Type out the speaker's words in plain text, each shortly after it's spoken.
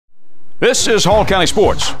This is Hall County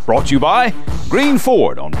Sports, brought to you by Green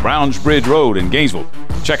Ford on Browns Bridge Road in Gainesville.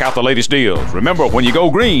 Check out the latest deals. Remember, when you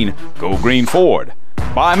go Green Ford.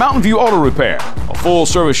 By Mountain View Auto Repair, a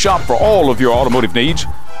full-service shop for all of your automotive needs.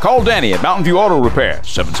 Call Danny at Mountain View Auto Repair,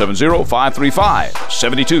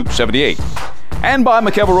 770-535-7278. And by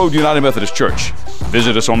McKelvey Road United Methodist Church.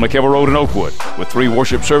 Visit us on McKelvey Road in Oakwood. With 3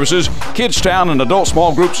 worship services, Kids Town, and adult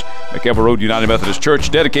small groups, McKelvey Road United Methodist Church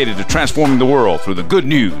dedicated to transforming the world through the good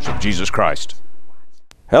news of Jesus Christ.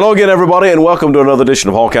 Hello again, everybody, and welcome to another edition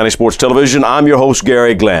of Hall County Sports Television. I'm your host,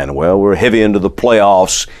 Gary Glenn. Well, we're heavy into the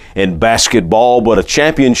playoffs in basketball, but a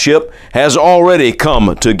championship has already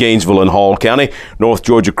come to Gainesville and Hall County. North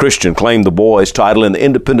Georgia Christian claimed the boys' title in the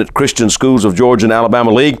Independent Christian Schools of Georgia and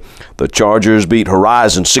Alabama League. The Chargers beat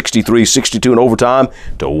Horizon 63-62 in overtime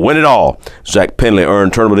to win it all. Zach Penley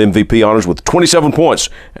earned tournament MVP honors with 27 points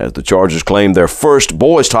as the Chargers claimed their first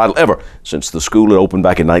boys' title ever since the school had opened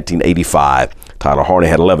back in 1985. Tyler Harney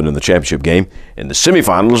had 11 in the championship game. In the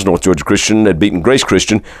semifinals, North Georgia Christian had beaten Grace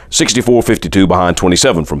Christian 64-52 behind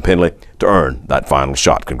 27 from Penley to earn that final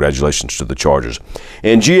shot. Congratulations to the Chargers.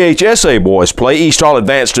 In GHSA boys play, East Hall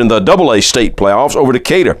advanced in the AA state playoffs over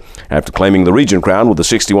Decatur after claiming the region crown with a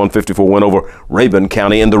 61-54 win over Rabun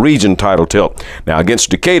County in the region title tilt. Now against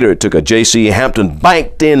Decatur, it took a J.C. Hampton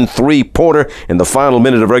banked-in three-pointer in the final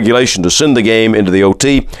minute of regulation to send the game into the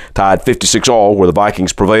OT, tied 56-all, where the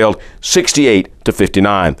Vikings prevailed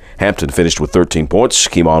 68-59. Hampton finished with 13 points.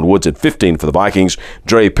 Keemon Woods had 15 for the Vikings.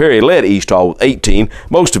 Dre Perry led East Hall with 18,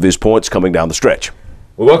 most of his points coming down the stretch.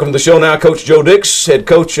 We welcome to the show now Coach Joe Dix, head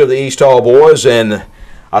coach of the East Hall boys, and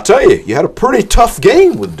I'll tell you, you had a pretty tough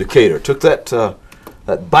game with Decatur. Took that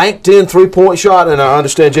banked-in three-point shot, and I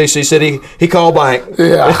understand J.C. said he called bank.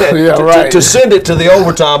 Right. To send it to the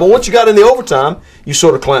overtime. But once you got in the overtime, you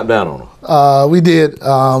sort of clamped down on them. We did.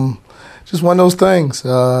 Just one of those things.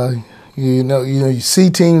 You see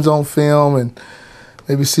teams on film and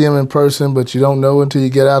maybe see them in person, but you don't know until you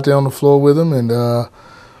get out there on the floor with them. And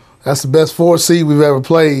that's the best 4 seed we've ever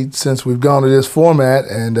played since we've gone to this format.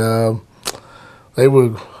 And they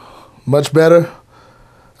were much better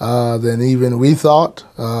than even we thought,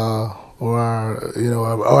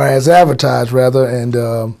 or as advertised rather.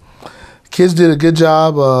 And kids did a good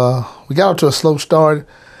job. We got off to a slow start,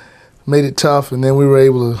 made it tough, and then we were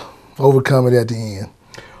able to overcome it at the end.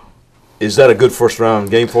 Is that a good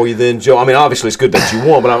first-round game for you then, Joe? I mean, obviously it's good that you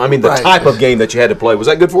won, but I mean the type of game that you had to play, was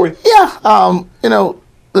that good for you? Yeah.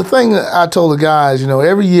 The thing that I told the guys,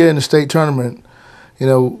 every year in the state tournament,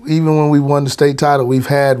 even when we won the state title, we've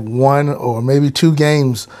had 1 or maybe 2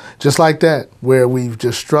 games just like that where we've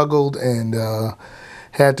just struggled and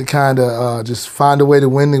had to kind of just find a way to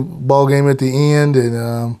win the ball game at the end.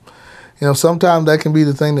 And, sometimes that can be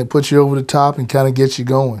the thing that puts you over the top and kind of gets you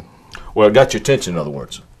going. Well, it got your attention, in other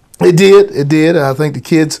words. It did. I think the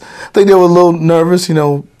kids, they were a little nervous.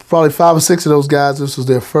 Probably 5 or 6 of those guys, this was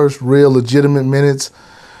their first real legitimate minutes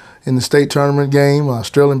in the state tournament game.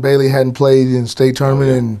 Sterling Bailey hadn't played in the state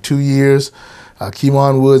tournament in 2 years.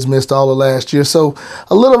 Keemon Woods missed all of last year. So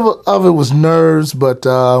a little of it was nerves, but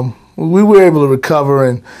we were able to recover,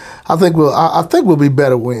 and I think we'll be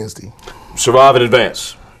better Wednesday. Survive in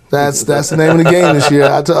advance. That's the name of the game this year.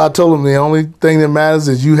 I told them the only thing that matters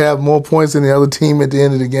is you have more points than the other team at the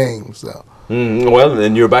end of the game. So. Well,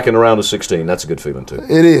 and you're back in the round of 16. That's a good feeling too.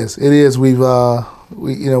 It is. We were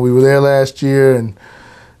there last year and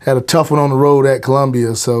had a tough one on the road at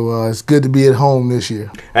Columbia. So it's good to be at home this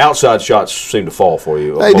year. Outside shots seem to fall for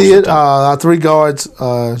you. They did. Our 3 guards,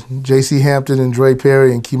 J.C. Hampton and Dre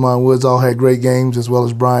Perry and Keemon Woods, all had great games, as well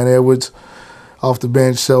as Brian Edwards off the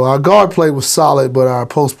bench. So our guard play was solid, but our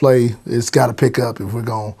post play it's got to pick up if we're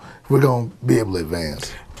going to be able to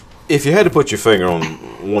advance. If you had to put your finger on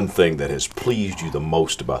one thing that has pleased you the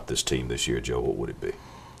most about this team this year, Joe, what would it be?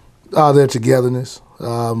 Their togetherness.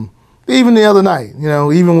 Even the other night,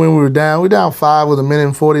 even when we were down 5 with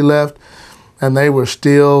 1:40 left, and they were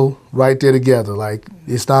still right there together. Like,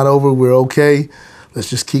 it's not over, we're okay. Let's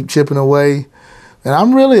just keep chipping away. And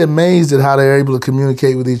I'm really amazed at how they're able to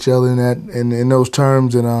communicate with each other in those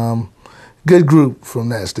terms, and good group from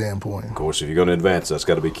that standpoint. Of course, if you're going to advance, that's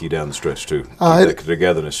got to be key down the stretch too. That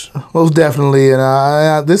togetherness. Most definitely,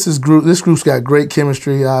 and this group's got great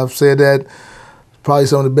chemistry. I've said that probably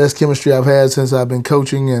some of the best chemistry I've had since I've been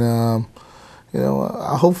coaching, and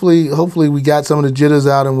hopefully we got some of the jitters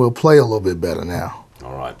out and we'll play a little bit better now.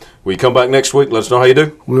 All right. Will you come back next week? Let us know how you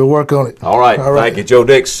do. We'll work on it. All right. Thank you, Joe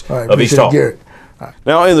Dix of East Hall.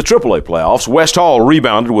 Now, in the AAA playoffs, West Hall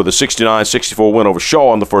rebounded with a 69-64 win over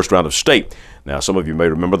Shaw in the first round of state. Now, some of you may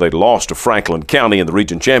remember they lost to Franklin County in the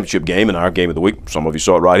region championship game in our game of the week. Some of you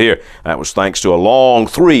saw it right here. That was thanks to a long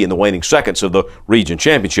three in the waning seconds of the region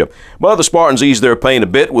championship. But the Spartans eased their pain a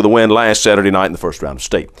bit with a win last Saturday night in the first round of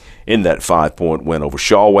state. In that 5-point win over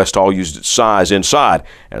Shaw, West Hall used its size inside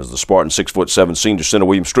as the Spartan 6'7" senior center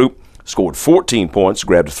William Stroop scored 14 points,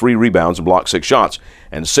 grabbed 3 rebounds, and blocked 6 shots.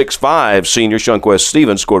 And 6'5" senior Shunquest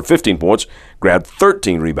Stevens scored 15 points, grabbed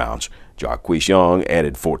 13 rebounds. Jarquise Young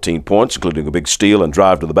added 14 points, including a big steal and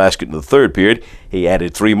drive to the basket in the third period. He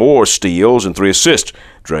added 3 more steals and 3 assists.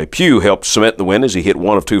 Dre Pugh helped cement the win as he hit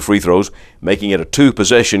 1 of 2 free throws, making it a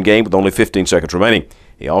 2-possession game with only 15 seconds remaining.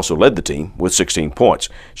 He also led the team with 16 points.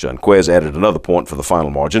 Shunquez added another point for the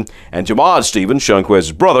final margin, and Jamad Stevens,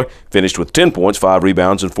 Shunquez's brother, finished with 10 points, 5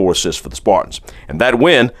 rebounds, and 4 assists for the Spartans. And that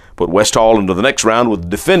win put West Hall into the next round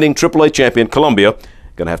with defending AAA champion Columbia.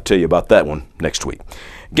 Going to have to tell you about that one next week.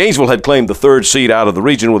 Gainesville had claimed the 3rd seed out of the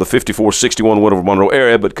region with a 54-61 win over Monroe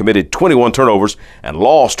area, but committed 21 turnovers and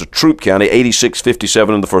lost to Troup County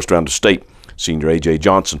 86-57 in the first round of state. Senior A.J.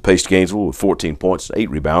 Johnson paced Gainesville with 14 points and 8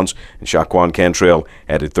 rebounds, and Shaquan Cantrell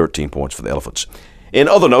added 13 points for the Elephants. In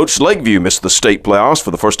other notes, Lakeview missed the state playoffs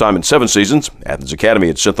for the first time in 7 seasons. Athens Academy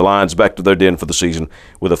had sent the Lions back to their den for the season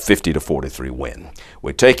with a 50-43 win.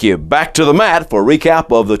 We take you back to the mat for a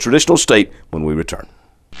recap of the traditional state when we return.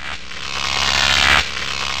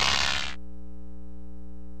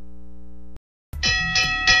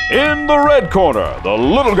 In the red corner, the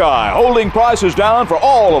little guy holding prices down for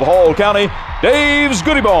all of Hall County, Dave's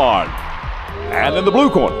Goody Barn. And in the blue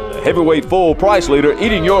corner, the heavyweight full price leader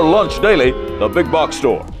eating your lunch daily, the Big Box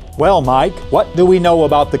Store. Well, Mike, what do we know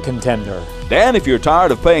about the contender? Dan, if you're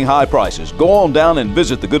tired of paying high prices, go on down and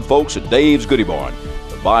visit the good folks at Dave's Goody Barn.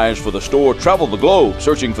 The buyers for the store travel the globe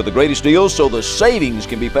searching for the greatest deals so the savings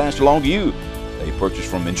can be passed along to you. They purchase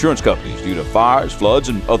from insurance companies due to fires, floods,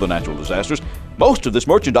 and other natural disasters. Most of this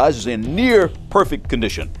merchandise is in near perfect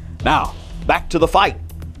condition. Now, back to the fight.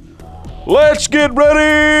 Let's get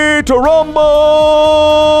ready to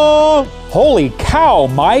rumble! Holy cow,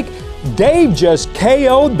 Mike! Dave just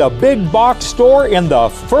KO'd the Big Box Store in the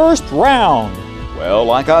first round. Well,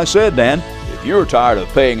 like I said, Dan, if you're tired of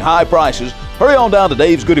paying high prices, hurry on down to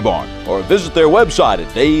Dave's Goody Barn or visit their website at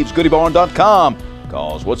davesgoodybarn.com,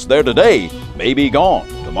 because what's there today may be gone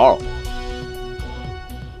tomorrow.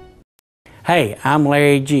 Hey, I'm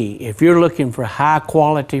Larry G. If you're looking for high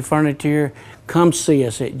quality furniture, come see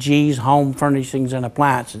us at G's Home Furnishings and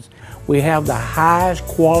Appliances. We have the highest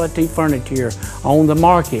quality furniture on the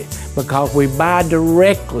market because we buy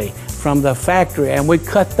directly from the factory and we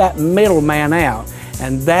cut that middleman out.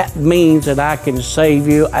 And that means that I can save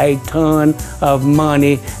you a ton of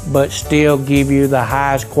money but still give you the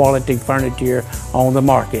highest quality furniture on the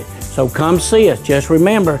market. So come see us. Just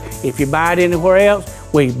remember, if you buy it anywhere else,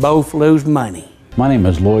 we both lose money. My name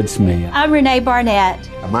is Lloyd Smith. I'm Renee Barnett.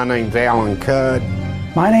 My name's Alan Cudd.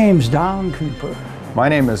 My name's Don Cooper. My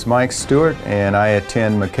name is Mike Stewart, and I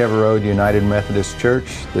attend McKever Road United Methodist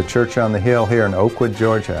Church, the church on the hill here in Oakwood,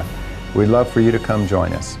 Georgia. We'd love for you to come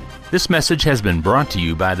join us. This message has been brought to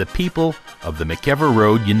you by the people of the McKever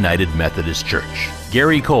Road United Methodist Church.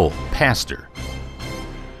 Gary Cole, pastor.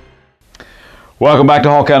 Welcome back to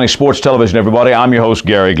Hall County Sports Television, everybody. I'm your host,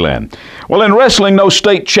 Gary Glenn. Well, in wrestling, no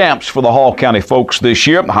state champs for the Hall County folks this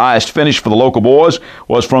year. The highest finish for the local boys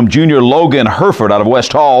was from junior Logan Herford out of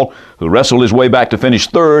West Hall, who wrestled his way back to finish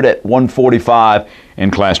 3rd at 145 in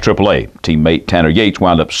Class AAA. Teammate Tanner Yates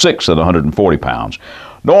wound up 6th at 140 pounds.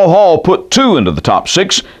 North Hall put 2 into the top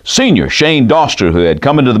 6. Senior Shane Doster, who had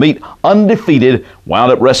come into the meet undefeated,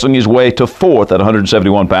 wound up wrestling his way to 4th at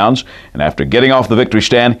 171 pounds. And after getting off the victory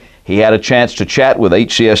stand, he had a chance to chat with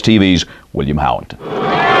HCS TV's William Howington.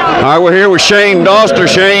 All right, we're here with Shane Doster.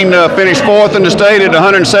 Shane finished 4th in the state at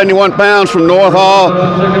 171 pounds from North Hall.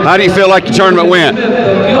 How do you feel like the tournament went?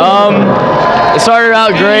 It started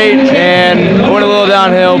out great and went a little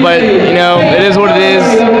downhill, but you know, it is what it is.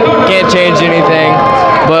 Can't change anything.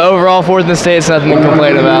 But overall, 4th in the state is nothing to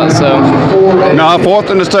complain about. So. No,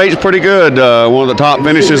 4th in the state is pretty good. One of the top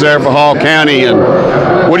finishes there for Hall County. And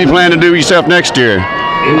what do you plan to do yourself next year?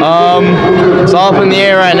 It's all up in the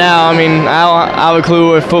air right now. I mean, I don't have a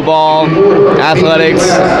clue with football, athletics,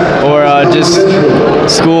 or just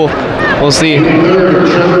school. We'll see.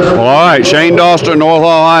 Well, all right, Shane Doster, North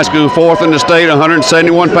Hall High School, 4th in the state,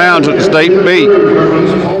 171 pounds at the state meet.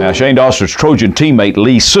 Now, Shane Doster's Trojan teammate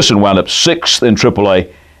Lee Sisson wound up 6th in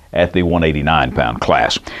AAA at the 189-pound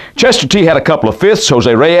class. Chester T had a couple of 5ths,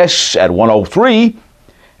 Jose Reyes at 103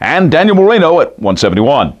 and Daniel Moreno at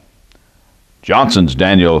 171. Johnson's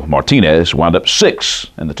Daniel Martinez wound up 6th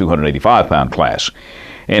in the 285-pound class.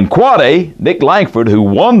 In Quad A, Nick Langford, who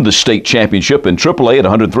won the state championship in AAA at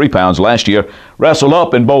 103 pounds last year, wrestled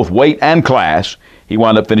up in both weight and class. He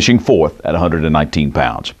wound up finishing 4th at 119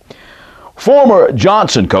 pounds. Former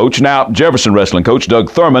Johnson coach, now Jefferson wrestling coach, Doug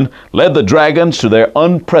Thurmond, led the Dragons to their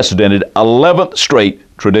unprecedented 11th straight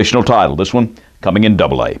traditional title, this one coming in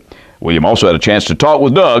AA. William also had a chance to talk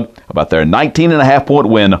with Doug about their 19.5-point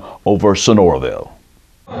win over Sonoraville.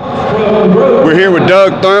 We're here with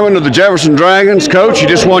Doug Thurmond of the Jefferson Dragons. Coach, you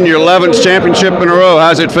just won your 11th championship in a row.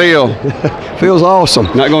 How's it feel? Feels awesome.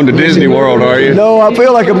 Not going to Disney World, are you? No, I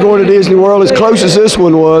feel like I'm going to Disney World. As close as this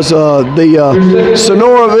one was, the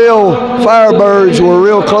Sonoraville Firebirds were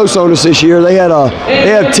real close on us this year. They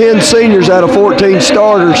had 10 seniors out of 14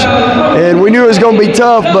 starters, and we knew it was going to be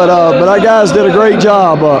tough, but our guys did a great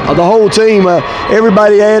job. The whole team,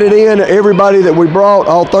 everybody added in, everybody that we brought,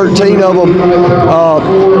 all 13 of them,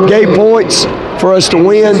 gave points for us to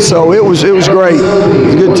win, so it was great. It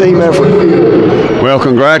was a good team effort. Well,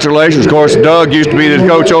 congratulations. Of course, Doug used to be the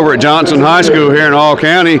coach over at Johnson High School here in Hall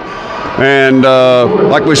County, and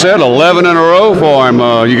like we said, 11 in a row for him.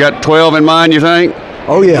 You got 12 in mind, you think?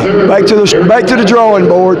 Oh yeah, back to the drawing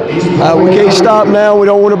board. We can't stop now. We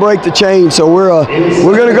don't want to break the chain, so we're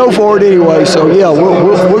going to go for it anyway. So yeah,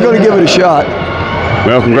 we're going to give it a shot.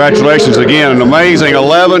 Well, congratulations again. An amazing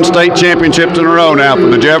 11 state championships in a row now for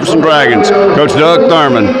the Jefferson Dragons. Coach Doug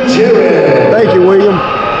Thurmond. Thank you, William.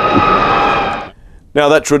 Now,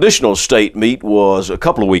 that traditional state meet was a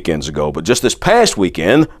couple of weekends ago, but just this past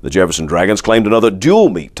weekend, the Jefferson Dragons claimed another dual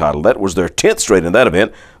meet title. That was their 10th straight in that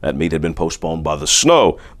event. That meet had been postponed by the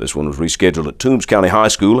snow. This one was rescheduled at Toombs County High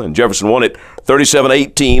School, and Jefferson won it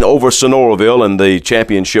 37-18 over Sonoraville in the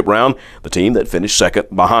championship round, the team that finished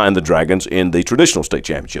second behind the Dragons in the traditional state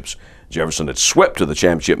championships. Jefferson had swept to the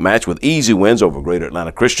championship match with easy wins over Greater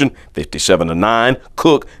Atlanta Christian, 57-9,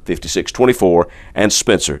 Cook, 56-24, and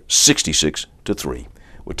Spencer, 66-3.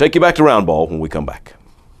 We'll take you back to round ball when we come back.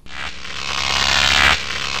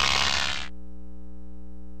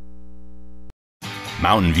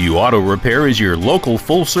 Mountain View Auto Repair is your local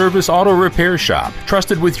full-service auto repair shop.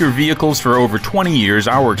 Trusted with your vehicles for over 20 years,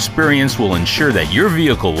 our experience will ensure that your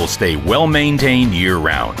vehicle will stay well-maintained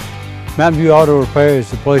year-round. Mountain View Auto Repair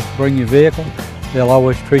is the place to bring your vehicle. They'll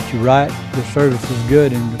always treat you right. The service is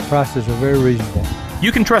good and the prices are very reasonable.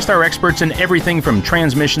 You can trust our experts in everything from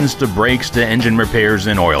transmissions to brakes to engine repairs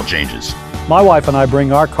and oil changes. My wife and I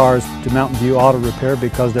bring our cars to Mountain View Auto Repair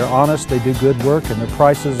because they're honest, they do good work, and their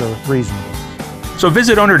prices are reasonable. So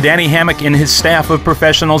visit owner Danny Hammock and his staff of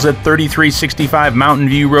professionals at 3365 Mountain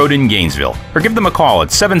View Road in Gainesville, or give them a call at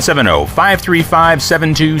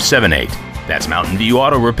 770-535-7278. That's Mountain View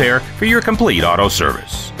Auto Repair for your complete auto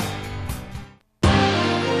service.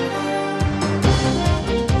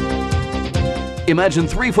 Imagine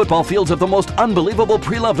 3 football fields of the most unbelievable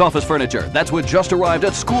pre-loved office furniture. That's what just arrived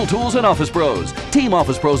at School Tools and Office Pros. Team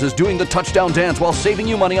Office Pros is doing the touchdown dance while saving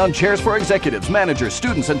you money on chairs for executives, managers,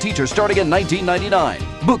 students, and teachers starting at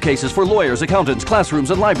 $19.99. Bookcases for lawyers, accountants,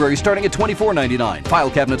 classrooms, and libraries starting at $24.99.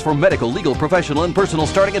 File cabinets for medical, legal, professional, and personal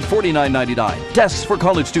starting at $49.99. Desks for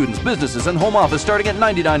college students, businesses, and home office starting at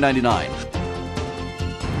 $99.99.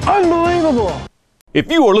 Unbelievable. If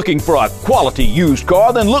you are looking for a quality used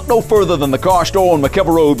car, then look no further than the car store on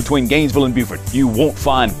McKellar Road between Gainesville and Beaufort. You won't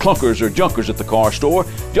find clunkers or junkers at the car store,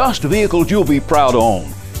 just vehicles you'll be proud to own.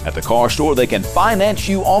 At the car store, they can finance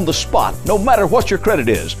you on the spot, no matter what your credit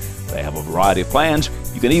is. They have a variety of plans.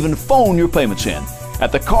 You can even phone your payments in.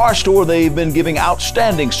 At the car store, they've been giving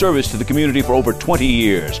outstanding service to the community for over 20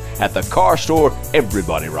 years. At the car store,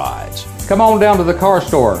 everybody rides. Come on down to the car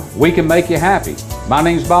store. We can make you happy. My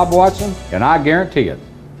name's Bob Watson, and I guarantee it.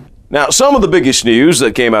 Now, some of the biggest news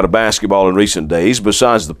that came out of basketball in recent days,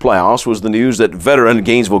 besides the playoffs, was the news that veteran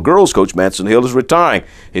Gainesville girls coach Manson Hill is retiring.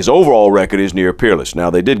 His overall record is near peerless. Now,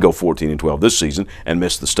 they did go 14-12 this season and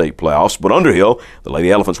missed the state playoffs, but under Hill, the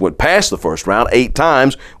Lady Elephants went past the first round 8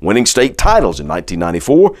 times, winning state titles in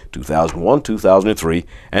 1994, 2001, 2003,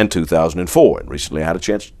 and 2004. And recently I had a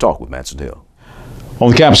chance to talk with Manson Hill. On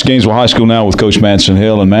the campus of Gainesville High School now with Coach Manson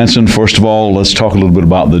Hill. And Manson, first of all, let's talk a little bit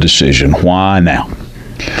about the decision. Why now?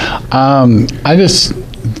 I just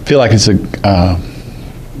feel like it's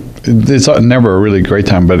never a really great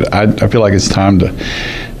time, but I feel like it's time to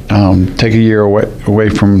take a year away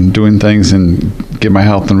from doing things and get my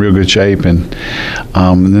health in real good shape. And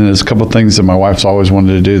then there's a couple of things that my wife's always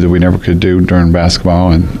wanted to do that we never could do during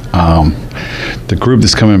basketball. And the group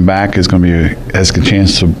that's coming back is going to has a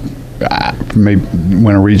chance to maybe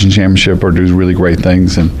win a region championship or do really great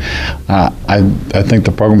things. And I think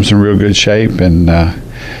the program's in real good shape. And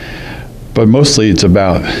but mostly it's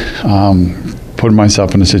about putting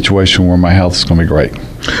myself in a situation where my health is going to be great.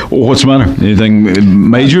 Well, what's the matter? Anything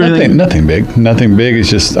major? Nothing big. Nothing big. It's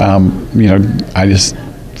just, I just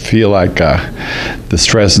feel like the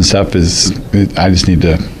stress and stuff I just need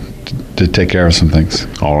to take care of some things.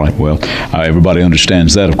 All right. Well, everybody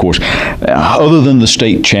understands that, of course. Other than the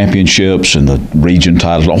state championships and the region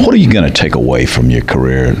titles, what are you going to take away from your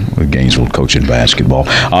career with Gainesville coaching basketball?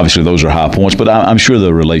 Obviously, those are high points, but I'm sure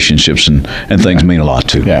the relationships and things mean a lot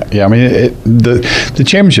too. Yeah. I mean, the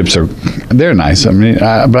championships they're nice. I mean,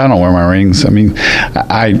 but I don't wear my rings. I mean,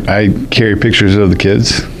 I carry pictures of the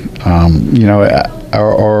kids.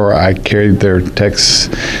 Or I carry their texts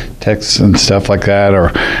and stuff like that,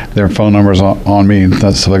 or their phone numbers on me and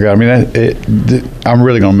stuff like that. I mean, I'm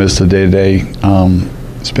really going to miss the day-to-day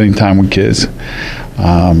spending time with kids.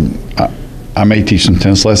 I may teach some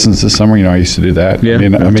tennis lessons this summer. I used to do that. Yeah,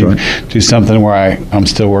 right. Do something where I'm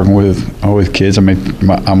still working with kids. I'm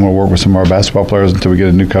going to work with some of our basketball players until we get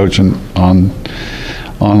a new coach online.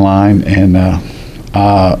 And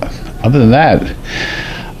other than that.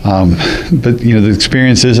 But the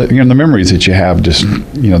experiences, the memories that you have, just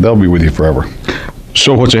they'll be with you forever.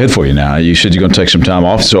 So what's ahead for you now? You said you're going to take some time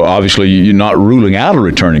off, so obviously you're not ruling out of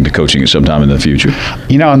returning to coaching at some time in the future.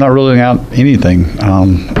 I'm not ruling out anything.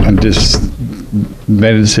 I just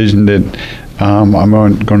made a decision that I'm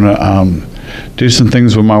going to do some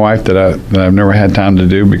things with my wife that I've never had time to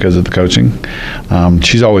do because of the coaching.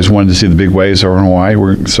 She's always wanted to see the big waves over in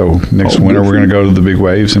Hawaii. So next winter we're going to go to the big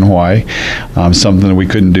waves in Hawaii. Something that we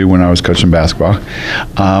couldn't do when I was coaching basketball.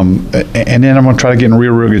 And then I'm going to try to get in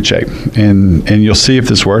real good shape. And you'll see if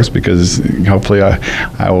this works, because hopefully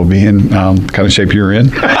I will be in kind of shape you're in.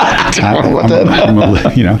 And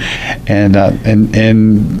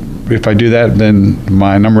if I do that, then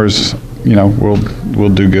my numbers we'll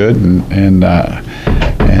do good, and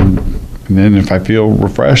then if I feel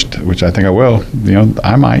refreshed, which I think I will,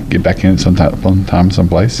 I might get back in sometime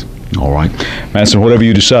someplace. All right, Manson, whatever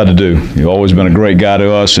you decide to do, you've always been a great guy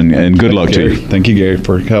to us, and good luck to you. Thank you, Gary,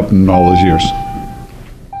 for helping all those years.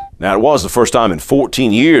 Now, it was the first time in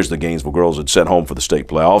 14 years the Gainesville girls had sent home for the state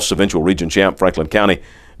playoffs. Eventual region champ Franklin County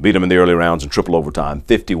beat them in the early rounds in triple overtime,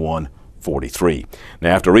 51-43.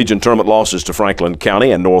 Now, after region tournament losses to Franklin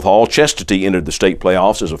County and North Hall, Chestatee entered the state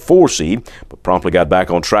playoffs as a 4 seed, but promptly got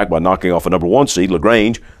back on track by knocking off a number 1 seed,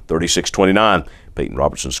 LaGrange, 36-29. Peyton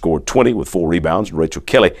Robertson scored 20 with 4 rebounds, and Rachel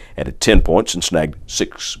Kelly added 10 points and snagged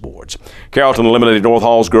 6 boards. Carrollton eliminated North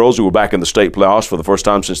Hall's girls, who were back in the state playoffs for the first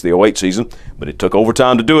time since the 08 season, but it took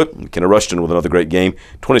overtime to do it. McKenna Rushton with another great game,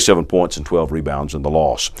 27 points and 12 rebounds in the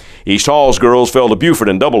loss. East Hall's girls fell to Buford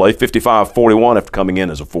in AA, 55-41 after coming in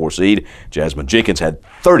as a 4 seed. Jasmine Jenkins had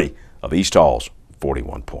 30 of East Hall's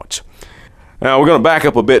 41 points. Now, we're going to back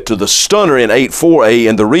up a bit to the stunner in 8-4A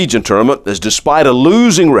in the region tournament, as despite a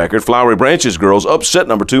losing record, Flowery Branch's girls upset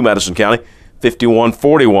number 2 Madison County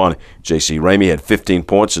 51-41. J.C. Ramey had 15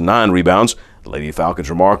 points and 9 rebounds. The Lady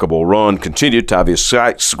Falcons' remarkable run continued. Tavia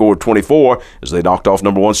Sykes scored 24 as they knocked off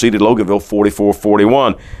number 1 seeded Loganville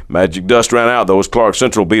 44-41. Magic Dust ran out, though, as Clark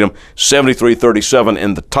Central beat them 73-37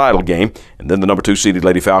 in the title game. And then the number 2 seeded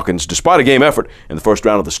Lady Falcons, despite a game effort in the first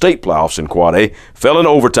round of the state playoffs in Quad A, fell in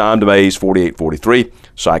overtime to Mays 48-43.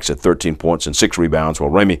 Sykes had 13 points and 6 rebounds,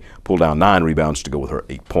 while Ramey pulled down 9 rebounds to go with her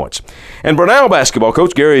 8 points. And Bernal basketball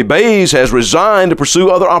coach Gary Bays has resigned to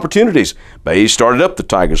pursue other opportunities. Bays started up the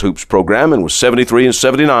Tigers Hoops program and was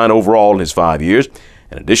 73-79 overall in his 5 years.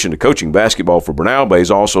 In addition to coaching basketball for Bernal,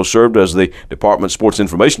 Bays also served as the Department Sports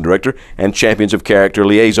Information Director and Champions of Character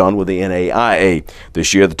Liaison with the NAIA.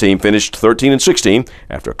 This year, the team finished 13-16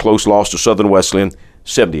 after a close loss to Southern Wesleyan,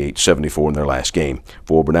 78-74 in their last game.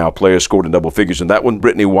 4 Bernal players scored in double figures in that one.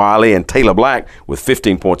 Brittany Wiley and Taylor Black with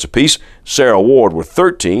 15 points apiece. Sarah Ward with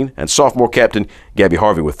 13, and sophomore captain Gabby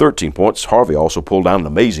Harvey with 13 points. Harvey also pulled down an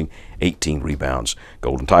amazing 18 rebounds.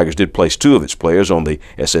 Golden Tigers did place 2 of its players on the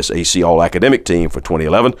SSAC All-Academic team for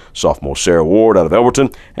 2011, sophomore Sarah Ward out of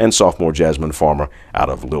Elberton and sophomore Jasmine Farmer out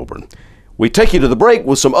of Lilburn. We take you to the break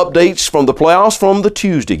with some updates from the playoffs from the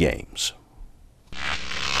Tuesday games.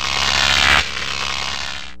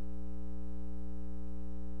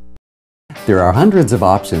 There are hundreds of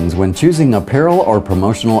options when choosing apparel or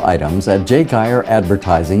promotional items at J. Geyer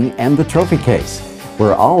Advertising and the Trophy Case.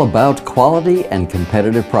 We're all about quality and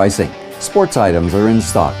competitive pricing. Sports items are in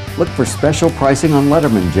stock. Look for special pricing on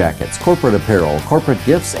Letterman jackets, corporate apparel, corporate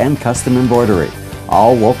gifts, and custom embroidery.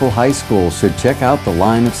 All local high schools should check out the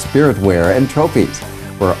line of spirit wear and trophies.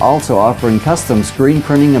 We're also offering custom screen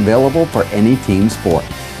printing available for any team sport.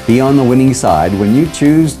 Be on the winning side when you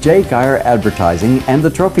choose J. Geyer Advertising and the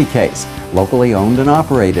Trophy Case, locally owned and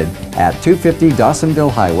operated at 250 Dawsonville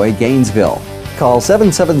Highway, Gainesville. call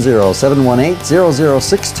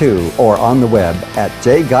 770-718-0062 or on the web at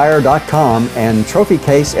jgeyer.com and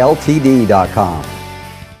trophycaseltd.com.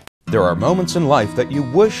 There are moments in life that you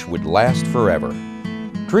wish would last forever.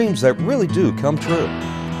 Dreams that really do come true.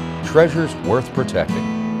 Treasures worth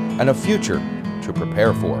protecting. And a future to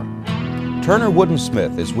prepare for. Turner Wood &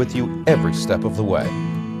 Smith is with you every step of the way.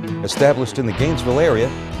 Established in the Gainesville area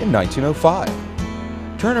in 1905.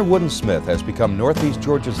 Turner Wood & Smith has become Northeast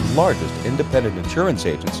Georgia's largest independent insurance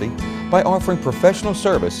agency by offering professional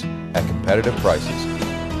service at competitive prices.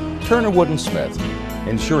 Turner Wood & Smith,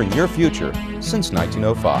 insuring your future since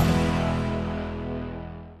 1905.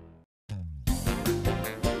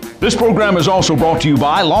 This program is also brought to you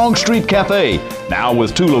by Long Street Cafe, now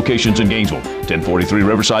with 2 locations in Gainesville, 1043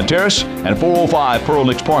 Riverside Terrace and 405 Pearl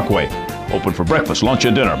Nicks Parkway. Open for breakfast, lunch,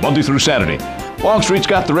 and dinner, Monday through Saturday. Longstreet's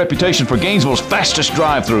got the reputation for Gainesville's fastest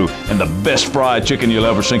drive-thru and the best fried chicken you'll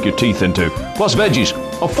ever sink your teeth into. Plus veggies,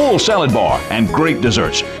 a full salad bar, and great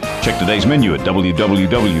desserts. Check today's menu at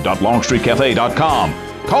www.longstreetcafe.com.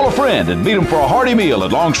 Call a friend and meet them for a hearty meal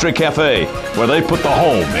at Longstreet Cafe, where they put the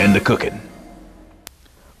home in the cooking.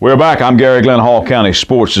 We're back. I'm Gary Glenn. Hall County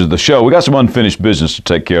Sports is the show. We got some unfinished business to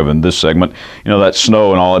take care of in this segment. You know, that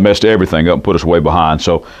snow and all, it messed everything up and put us way behind.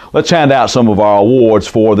 So let's hand out some of our awards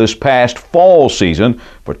for this past fall season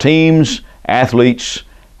for teams, athletes,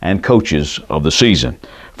 and coaches of the season.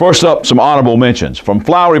 First up, some honorable mentions. From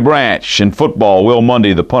Flowery Branch in football, Will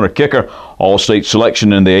Mundy, the punter kicker, all-state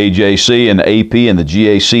selection in the AJC and the AP and the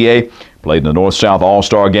GACA. Played in the North-South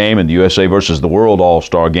All-Star Game and the USA versus the World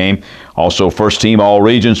All-Star Game. Also first-team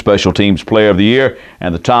All-Region Special Teams Player of the Year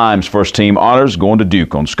and the Times first-team honors going to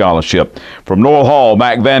Duke on scholarship. From North Hall,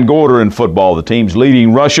 Mac Van Gorder in football, the team's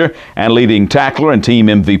leading rusher and leading tackler and team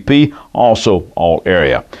MVP, also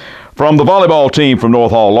All-Area. From the volleyball team from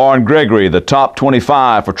North Hall, Lauren Gregory, the top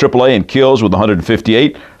 25 for AAA in kills with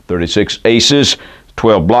 158, 36 aces,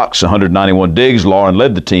 12 blocks, 191 digs. Lauren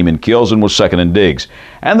led the team in kills and was second in digs.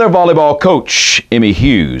 And their volleyball coach, Emmy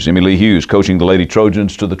Lee Hughes, coaching the Lady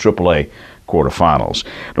Trojans to the AAA quarterfinals.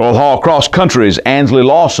 North Hall Cross Country's Ansley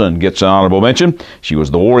Lawson gets an honorable mention. She was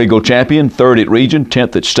the War Eagle champion, 3rd at region,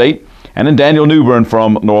 10th at state. And then Daniel Newbern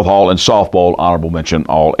from North Hall in softball, honorable mention,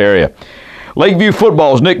 all area. Lakeview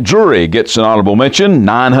football's Nick Drury gets an honorable mention,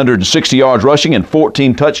 960 yards rushing and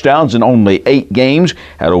 14 touchdowns in only 8 games,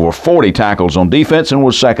 had over 40 tackles on defense and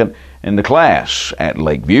was second in the class at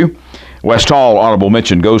Lakeview. West Hall honorable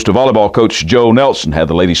mention goes to volleyball coach Joe Nelson, had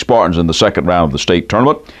the Lady Spartans in the second round of the state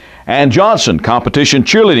tournament. And Johnson competition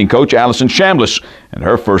cheerleading coach Allison Chambliss, in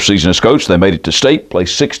her first season as coach, they made it to state,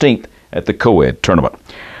 placed 16th at the co-ed tournament.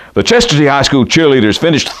 The Chestatee High School cheerleaders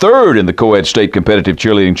finished 3rd in the co-ed state competitive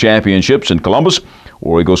cheerleading championships in Columbus.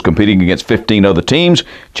 War Eagles competing against 15 other teams.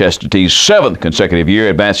 Chestatee's 7th consecutive year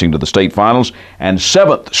advancing to the state finals and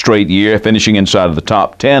 7th straight year finishing inside of the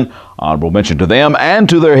top 10. Honorable mention to them and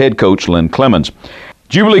to their head coach, Lynn Clemens.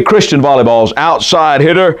 Jubilee Christian Volleyball's outside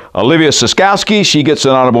hitter, Olivia Siskowski, she gets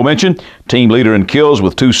an honorable mention. Team leader in kills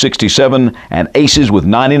with 267 and aces with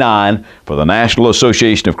 99 for the National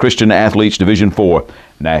Association of Christian Athletes Division IV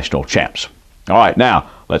national champs. All right, now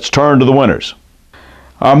let's turn to the winners.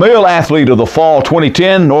 Our male athlete of the fall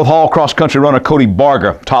 2010, North Hall cross-country runner Cody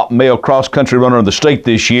Barger, top male cross-country runner of the state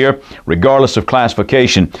this year, regardless of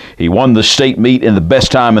classification. He won the state meet in the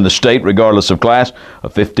best time in the state, regardless of class,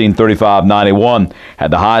 of 15:35.91.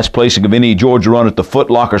 Had the highest placing of any Georgia runner at the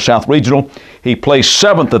Foot Locker South Regional. He placed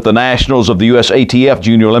 7th at the Nationals of the USATF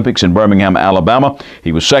Junior Olympics in Birmingham, Alabama.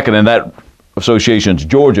 He was second in that Association's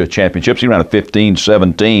Georgia Championships. He ran a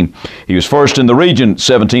 15:17. He was first in the region,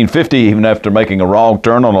 17:50, even after making a wrong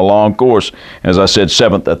turn on a long course. As I said,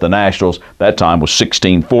 7th at the Nationals. That time was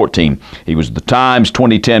 16:14. He was the Times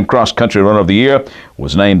 2010 Cross Country Runner of the Year,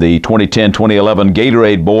 was named the 2010-2011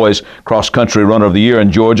 Gatorade Boys Cross Country Runner of the Year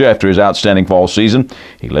in Georgia after his outstanding fall season.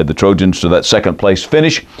 He led the Trojans to that second place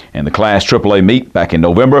finish in the Class AAA meet back in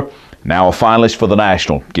November. Now a finalist for the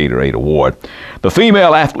National Gatorade Award. The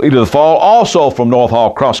female athlete of the fall, also from North Hall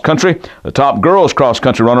Cross Country, the top girls cross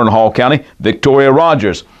country runner in Hall County, Victoria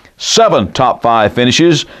Rogers. 7 top 5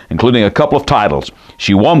 finishes, including a couple of titles.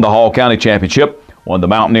 She won the Hall County Championship, won the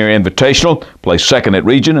Mountaineer Invitational, placed 2nd at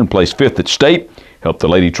region and placed 5th at state, helped the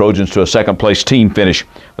Lady Trojans to a 2nd place team finish,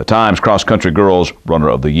 the Times Cross Country Girls Runner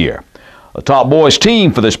of the Year. The top boys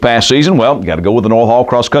team for this past season, well, you got to go with the North Hall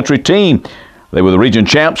Cross Country team. They were the region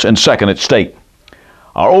champs and 2nd at state.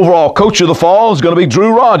 Our overall coach of the fall is going to be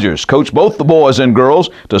Drew Rogers. Coached both the boys and girls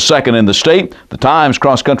to 2nd in the state, the Times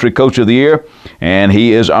Cross Country Coach of the Year, and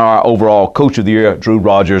he is our overall Coach of the Year, Drew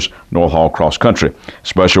Rogers, North Hall Cross Country.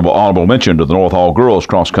 Special honorable mention to the North Hall Girls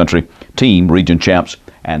Cross Country team, region champs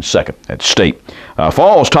and second at state.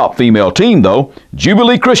 Fall's top female team, though,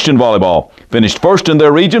 Jubilee Christian Volleyball, finished first in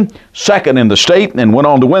their region, second in the state, and went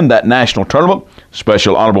on to win that national tournament.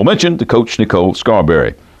 Special honorable mention to Coach Nicole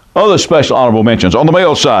Scarberry. Other special honorable mentions. On the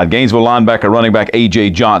male side, Gainesville linebacker running back A.J.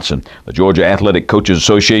 Johnson, the Georgia Athletic Coaches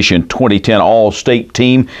Association 2010 All-State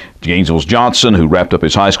Team. Gainesville's Johnson, who wrapped up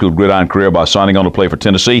his high school gridiron career by signing on to play for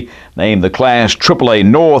Tennessee, named the Class AAA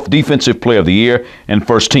North Defensive Player of the Year and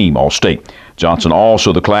First Team All-State. Johnson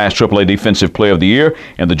also the Class AAA Defensive Player of the Year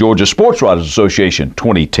and the Georgia Sports Writers Association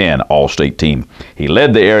 2010 All-State Team. He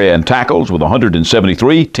led the area in tackles with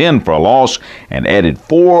 173, 10 for a loss, and added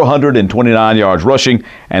 429 yards rushing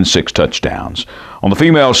and 6 touchdowns. On the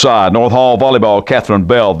female side, North Hall Volleyball, Catherine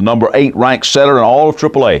Bell, the number 8 ranked setter in all of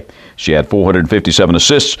AAA. She had 457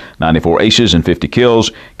 assists, 94 aces, and 50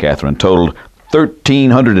 kills. Catherine totaled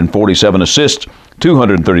 1,347 assists,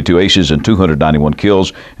 232 aces, and 291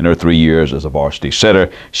 kills in her 3 years as a varsity setter.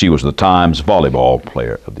 She was the Times Volleyball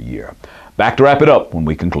Player of the Year. Back to wrap it up when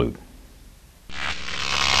we conclude.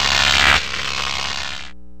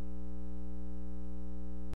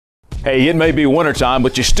 Hey, it may be wintertime,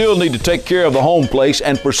 but you still need to take care of the home place,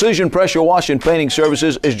 and Precision Pressure Wash and Painting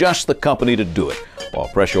Services is just the company to do it. While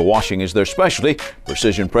pressure washing is their specialty,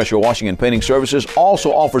 Precision Pressure Washing and Painting Services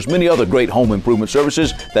also offers many other great home improvement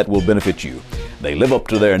services that will benefit you. They live up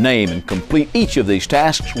to their name and complete each of these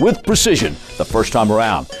tasks with precision the first time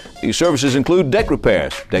around. These services include deck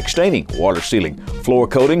repairs, deck staining, water sealing, floor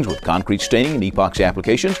coatings with concrete staining and epoxy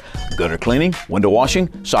applications, gutter cleaning, window washing,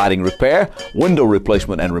 siding repair, window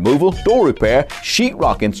replacement and removal, door repair,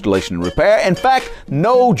 sheetrock installation and repair. In fact,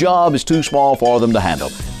 no job is too small for them to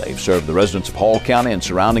handle. They've served the residents of Hall County and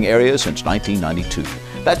surrounding areas since 1992.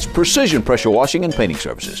 That's Precision Pressure Washing and Painting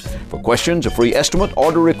Services. For questions, a free estimate,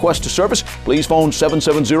 or to request a service, please phone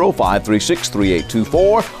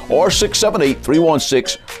 770-536-3824 or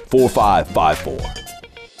 678-316-4554.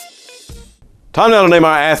 Time now to name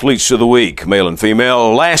our athletes of the week, male and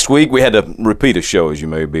female. Last week we had to repeat a show, as you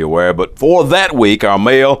may be aware, but for that week our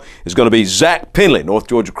male is going to be Zach Penley, North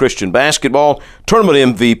Georgia Christian Basketball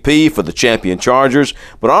Tournament MVP for the Champion Chargers.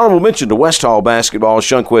 But honorable mention to West Hall Basketball,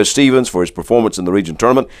 Shunquez Stevens, for his performance in the region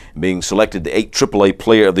tournament and being selected the 8th AAA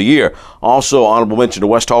Player of the Year. Also honorable mention to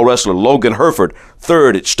West Hall wrestler Logan Herford,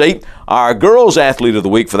 3rd at state. Our girls athlete of the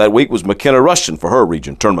week for that week was McKenna Rushton for her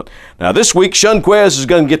region tournament. Now this week Shunquez is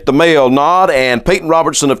going to get the male nod, and Peyton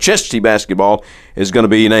Robertson of Chestatee Basketball is going to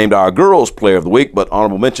be named our girls player of the week, but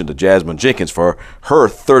honorable mention to Jasmine Jenkins for her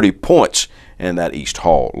 30 points in that East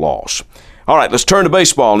Hall loss. All right, let's turn to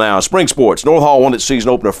baseball now. Spring sports. North Hall won its season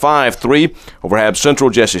opener 5-3 over Hab Central.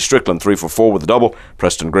 Jesse Strickland 3 for 4 with a double.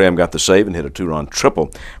 Preston Graham got the save and hit a 2-run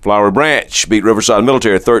triple. Flowery Branch beat Riverside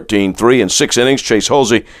Military 13-3 in 6 innings. Chase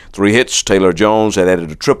Hulsey 3 hits. Taylor Jones had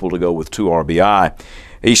added a triple to go with 2 RBI.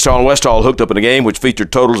 East Hall and West Hall hooked up in a game which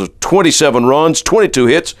featured totals of 27 runs, 22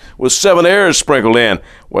 hits, with 7 errors sprinkled in.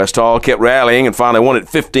 West Hall kept rallying and finally won at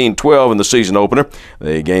 15-12 in the season opener.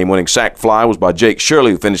 The game-winning sac fly was by Jake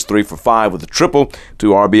Shirley, who finished 3 for 5 with a triple,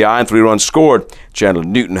 2 RBI, and 3 runs scored. Chandler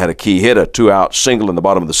Newton had a key hit, a 2-out single in the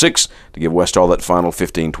bottom of the 6th to give West Hall that final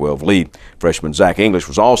 15-12 lead. Freshman Zach English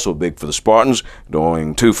was also big for the Spartans,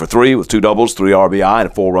 going 2 for 3 with 2 doubles, 3 RBI,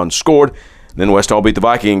 and 4 runs scored. Then West Hall beat the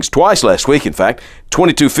Vikings twice last week, in fact,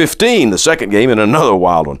 22-15, the second game, in another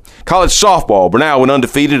wild one. College softball, Bernal went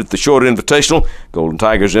undefeated at the Shorter Invitational. Golden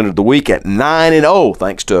Tigers entered the week at 9-0,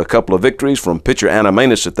 thanks to a couple of victories from pitcher Anna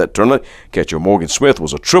Manus at that tournament. Catcher Morgan Smith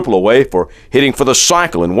was a triple away for hitting for the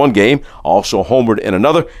cycle in one game, also homered in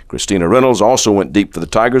another. Christina Reynolds also went deep for the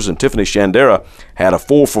Tigers, and Tiffany Shandera had a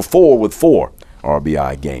 4 for 4 with 4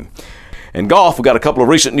 RBI game. In golf, we got a couple of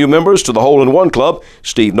recent new members to the Hole-in-One Club.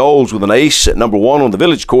 Steve Knowles with an ace at number 1 on the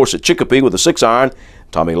Village Course at Chicopee with a 6-iron.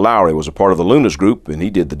 Tommy Lowry was a part of the Lunas group, and he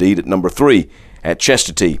did the deed at number 3 at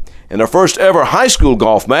Chestatee. In their first ever high school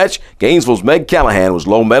golf match, Gainesville's Meg Callahan was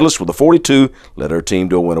low medalist with a 42, led her team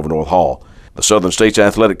to a win over North Hall. The Southern States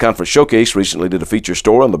Athletic Conference Showcase recently did a feature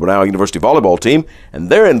story on the Bernal University volleyball team and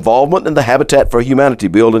their involvement in the Habitat for Humanity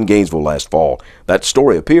build in Gainesville last fall. That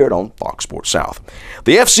story appeared on Fox Sports South.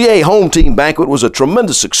 The FCA home team banquet was a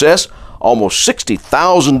tremendous success. Almost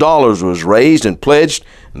 $60,000 was raised and pledged,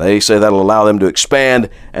 and they say that'll allow them to expand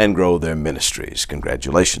and grow their ministries.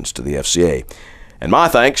 Congratulations to the FCA. And my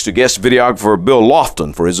thanks to guest videographer Bill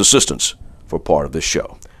Lofton for his assistance for part of this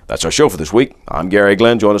show. That's our show for this week. I'm Gary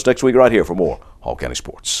Glenn. Join us next week right here for more Hall County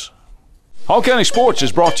Sports. Hall County Sports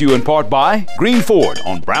is brought to you in part by Green Ford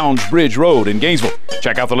on Browns Bridge Road in Gainesville.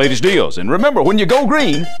 Check out the latest deals. And remember, when you go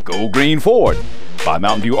green Ford. By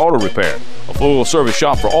Mountain View Auto Repair, a full-service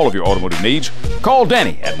shop for all of your automotive needs. Call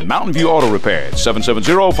Danny at Mountain View Auto Repair at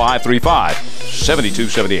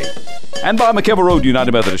 770-535-7278. And by McKelvey Road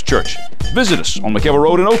United Methodist Church. Visit us on McKelvey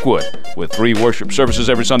Road in Oakwood with 3 worship services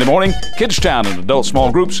every Sunday morning, Kids Town and adult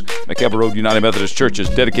small groups. McKelvey Road United Methodist Church is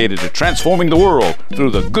dedicated to transforming the world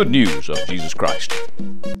through the good news of Jesus Christ.